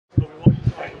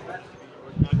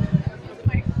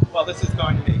Well, this is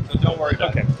going to be, so don't worry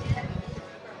about it.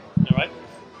 All right.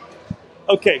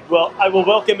 Okay, well, I will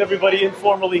welcome everybody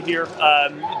informally here.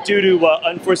 Due to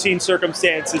unforeseen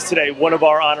circumstances today, one of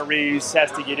our honorees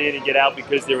has to get in and get out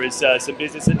because there is some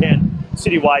business at hand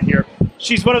citywide here.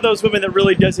 She's one of those women that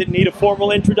really doesn't need a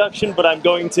formal introduction, but I'm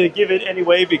going to give it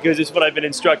anyway because it's what I've been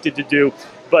instructed to do.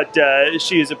 But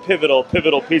she is a pivotal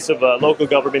piece of local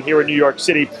government here in New York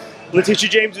City. Letitia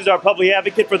James is our public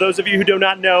advocate. For those of you who do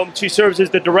not know, she serves as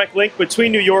the direct link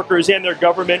between New Yorkers and their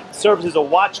government, serves as a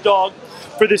watchdog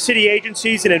for the city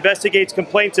agencies, and investigates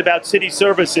complaints about city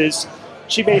services.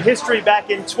 She made history back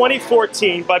in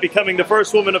 2014 by becoming the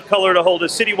first woman of color to hold a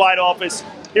citywide office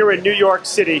here in New York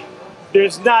City.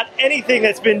 There's not anything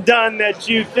that's been done that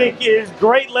you think is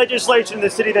great legislation in the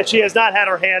city that she has not had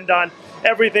her hand on.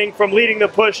 Everything from leading the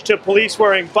push to police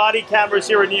wearing body cameras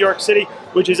here in New York City,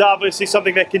 which is obviously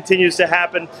something that continues to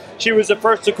happen. She was the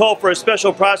first to call for a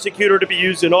special prosecutor to be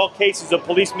used in all cases of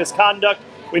police misconduct.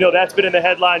 We know that's been in the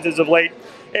headlines as of late.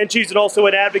 And she's also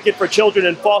an advocate for children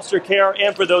in foster care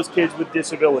and for those kids with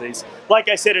disabilities. Like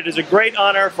I said, it is a great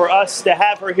honor for us to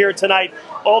have her here tonight.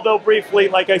 Although briefly,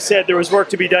 like I said, there was work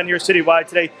to be done here citywide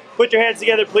today. Put your hands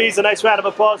together, please. A nice round of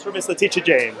applause for Miss Letitia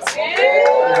James.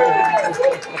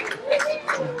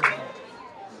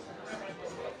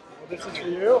 This is for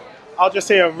you. I'll just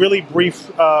say a really brief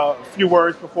few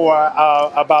words before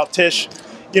about Tish.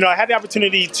 You know, I had the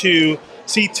opportunity to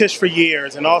see Tish for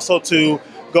years and also to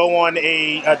go on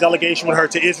a delegation with her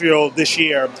to Israel this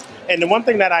year. And the one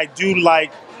thing that I do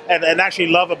like and actually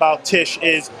love about Tish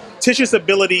is Tish's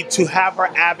ability to have her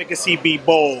advocacy be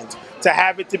bold, to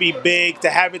have it to be big, to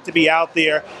have it to be out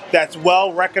there, that's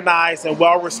well recognized and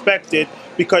well respected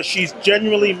because she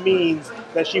genuinely means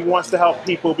that she wants to help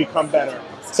people become better.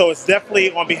 So it's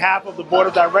definitely on behalf of the board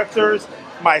of directors,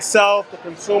 myself, the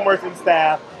consumers and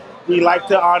staff, we like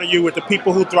to honor you with the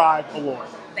People Who Thrive Award.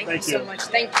 Thank you so much.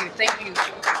 Thank you. Thank you.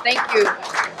 Thank you.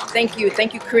 Thank you.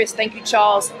 Thank you, Chris. Thank you,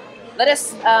 Charles. Let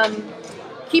us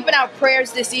keep in our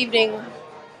prayers this evening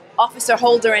Officer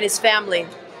Holder and his family.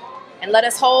 And let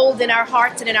us hold in our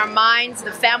hearts and in our minds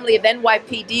the family of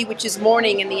NYPD, which is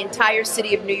mourning in the entire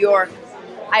city of New York.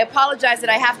 I apologize that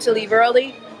I have to leave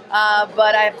early,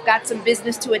 but I've got some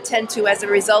business to attend to as a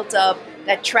result of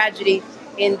that tragedy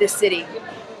in this city.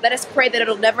 Let us pray that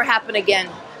it'll never happen again.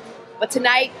 But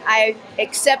tonight, I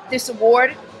accept this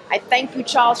award. I thank you,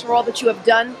 Charles, for all that you have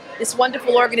done. This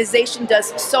wonderful organization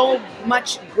does so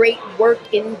much great work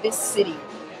in this city.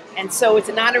 And so it's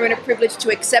an honor and a privilege to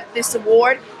accept this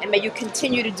award, and may you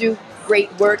continue to do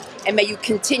great work, and may you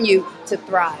continue to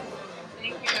thrive.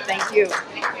 Thank you.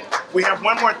 Thank you. We have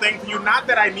one more thing for you. Not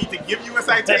that I need to give you a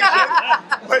citation,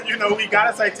 but you know, we got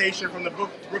a citation from the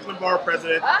Brooklyn Borough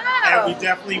President, and we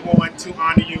definitely want to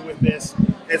honor you with this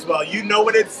as well. You know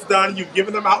what it's done. You've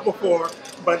given them out before,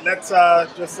 but let's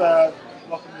just welcome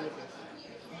you with this.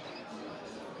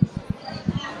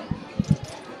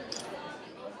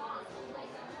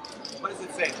 What does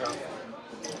it say, Charles?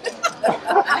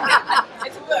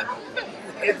 It's a book.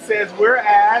 It says,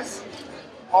 whereas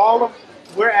all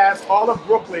of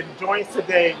Brooklyn joins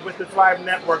today with the Thrive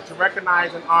Network to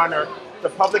recognize and honor the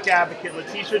public advocate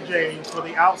Letitia James for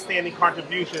the outstanding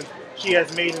contributions she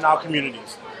has made in our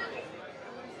communities.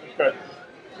 Good.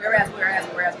 Whereas.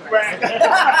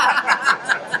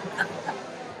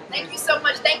 Thank you so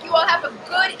much. Thank you all. Have a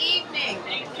good evening.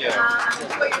 Thank you.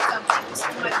 Enjoy yourself. Thank you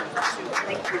so much.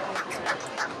 Thank you.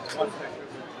 One second.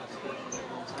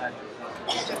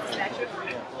 Just a statue.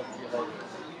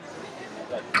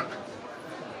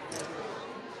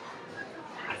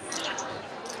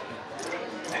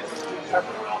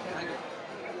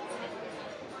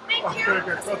 Thank you. Very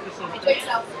good. Enjoy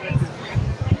yourself.